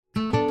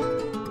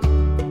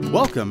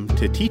Welcome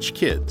to Teach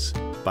Kids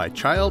by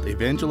Child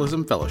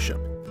Evangelism Fellowship,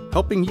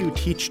 helping you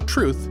teach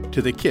truth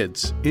to the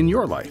kids in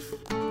your life.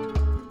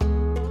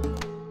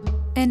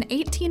 In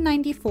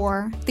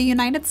 1894, the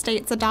United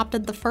States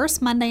adopted the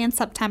first Monday in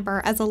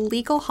September as a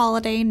legal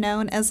holiday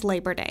known as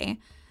Labor Day.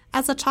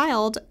 As a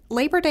child,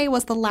 Labor Day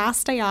was the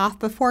last day off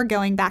before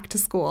going back to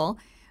school.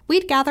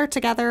 We'd gather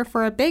together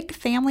for a big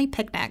family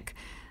picnic.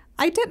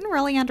 I didn't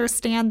really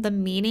understand the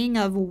meaning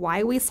of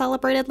why we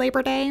celebrated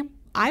Labor Day.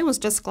 I was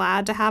just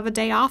glad to have a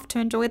day off to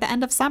enjoy the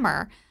end of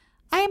summer.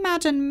 I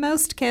imagine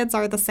most kids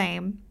are the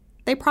same.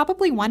 They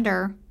probably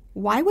wonder,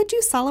 why would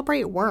you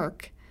celebrate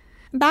work?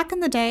 Back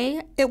in the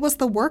day, it was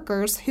the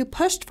workers who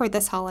pushed for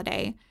this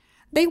holiday.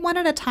 They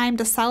wanted a time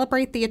to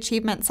celebrate the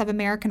achievements of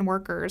American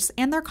workers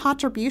and their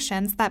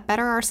contributions that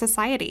better our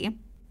society.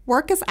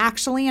 Work is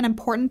actually an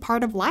important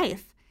part of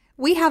life.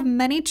 We have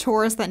many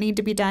chores that need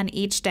to be done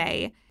each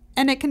day,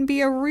 and it can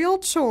be a real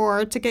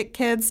chore to get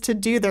kids to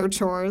do their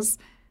chores.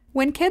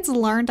 When kids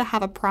learn to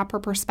have a proper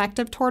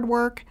perspective toward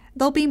work,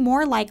 they'll be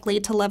more likely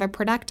to live a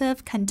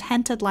productive,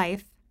 contented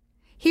life.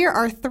 Here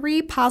are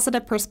 3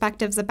 positive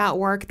perspectives about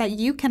work that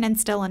you can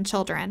instill in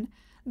children.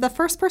 The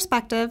first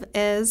perspective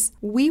is,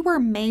 we were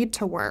made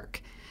to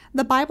work.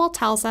 The Bible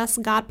tells us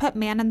God put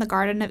man in the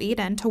Garden of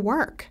Eden to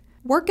work.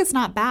 Work is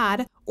not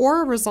bad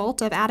or a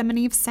result of Adam and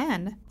Eve's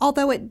sin,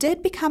 although it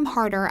did become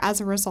harder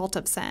as a result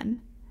of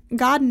sin.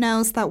 God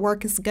knows that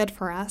work is good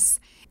for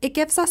us. It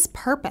gives us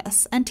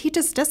purpose and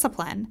teaches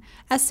discipline.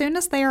 As soon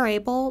as they are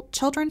able,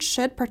 children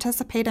should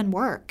participate in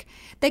work.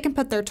 They can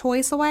put their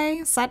toys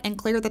away, set and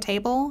clear the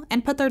table,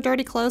 and put their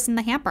dirty clothes in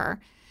the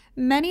hamper.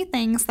 Many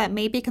things that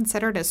may be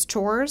considered as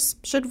chores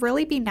should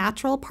really be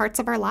natural parts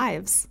of our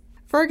lives.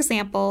 For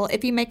example,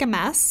 if you make a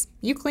mess,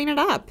 you clean it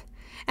up.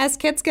 As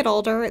kids get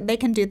older, they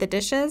can do the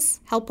dishes,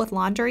 help with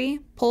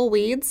laundry, pull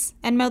weeds,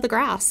 and mow the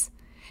grass.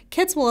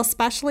 Kids will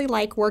especially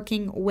like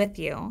working with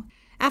you.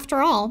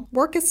 After all,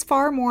 work is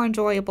far more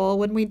enjoyable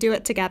when we do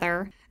it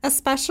together,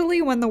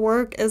 especially when the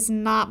work is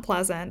not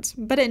pleasant,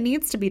 but it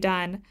needs to be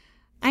done.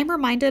 I'm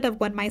reminded of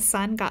when my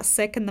son got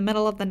sick in the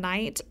middle of the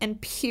night and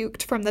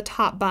puked from the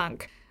top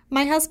bunk.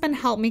 My husband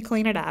helped me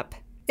clean it up.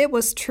 It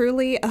was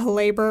truly a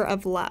labor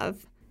of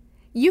love.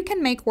 You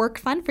can make work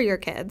fun for your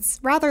kids,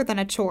 rather than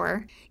a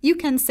chore. You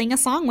can sing a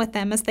song with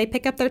them as they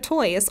pick up their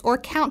toys, or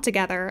count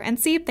together and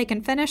see if they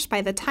can finish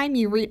by the time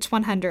you reach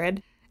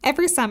 100.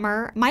 Every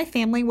summer, my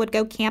family would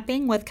go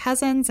camping with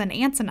cousins and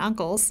aunts and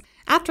uncles.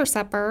 After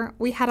supper,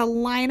 we had a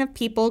line of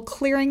people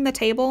clearing the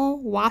table,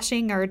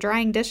 washing or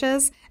drying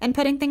dishes, and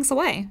putting things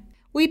away.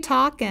 We'd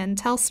talk and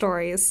tell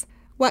stories.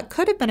 What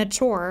could have been a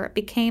chore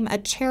became a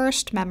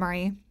cherished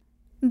memory.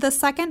 The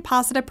second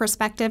positive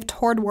perspective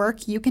toward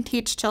work you can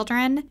teach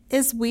children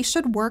is we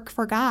should work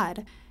for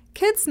God.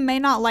 Kids may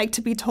not like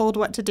to be told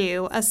what to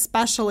do,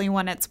 especially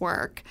when it's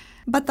work.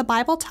 But the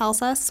Bible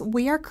tells us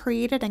we are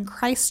created in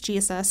Christ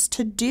Jesus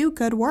to do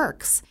good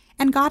works.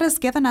 And God has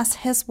given us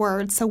His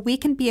word so we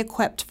can be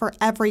equipped for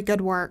every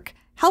good work.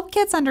 Help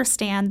kids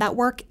understand that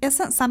work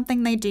isn't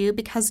something they do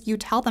because you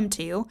tell them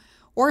to,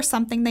 or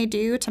something they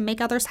do to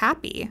make others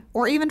happy,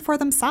 or even for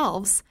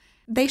themselves.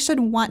 They should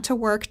want to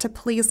work to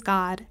please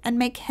God and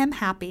make Him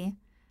happy.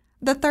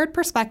 The third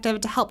perspective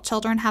to help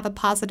children have a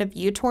positive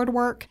view toward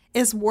work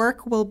is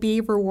work will be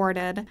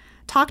rewarded.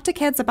 Talk to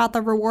kids about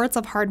the rewards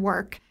of hard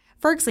work.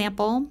 For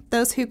example,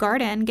 those who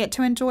garden get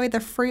to enjoy the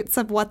fruits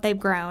of what they've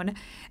grown,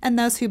 and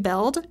those who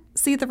build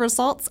see the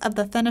results of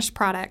the finished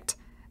product.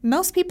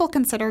 Most people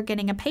consider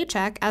getting a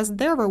paycheck as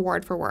their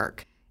reward for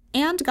work.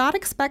 And God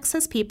expects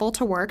His people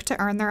to work to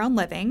earn their own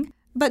living.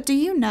 But do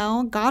you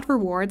know God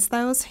rewards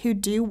those who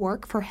do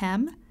work for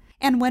Him?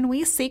 And when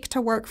we seek to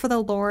work for the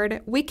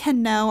Lord, we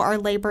can know our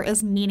labor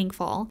is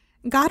meaningful.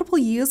 God will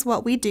use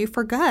what we do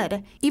for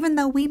good, even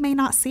though we may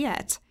not see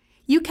it.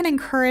 You can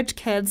encourage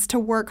kids to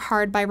work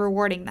hard by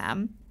rewarding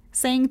them.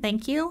 Saying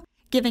thank you,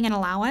 giving an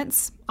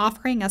allowance,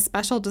 offering a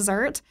special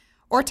dessert,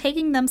 or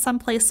taking them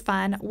someplace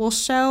fun will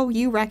show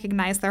you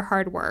recognize their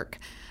hard work,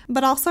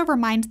 but also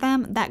remind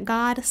them that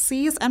God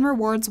sees and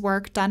rewards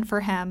work done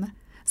for Him.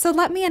 So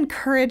let me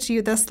encourage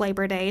you this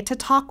Labor Day to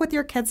talk with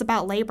your kids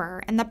about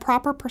labor and the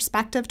proper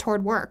perspective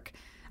toward work.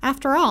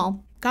 After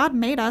all, God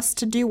made us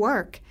to do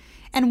work.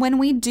 And when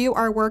we do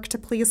our work to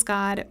please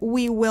God,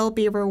 we will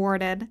be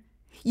rewarded.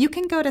 You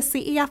can go to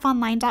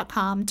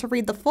cefonline.com to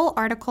read the full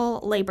article,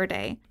 Labor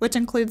Day, which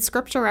includes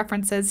scripture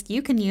references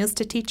you can use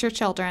to teach your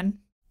children.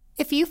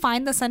 If you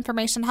find this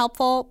information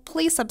helpful,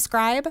 please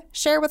subscribe,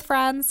 share with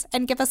friends,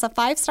 and give us a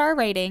 5-star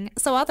rating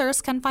so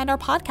others can find our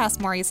podcast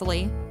more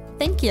easily.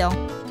 Thank you.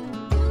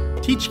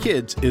 Teach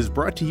Kids is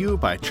brought to you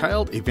by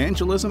Child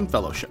Evangelism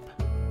Fellowship.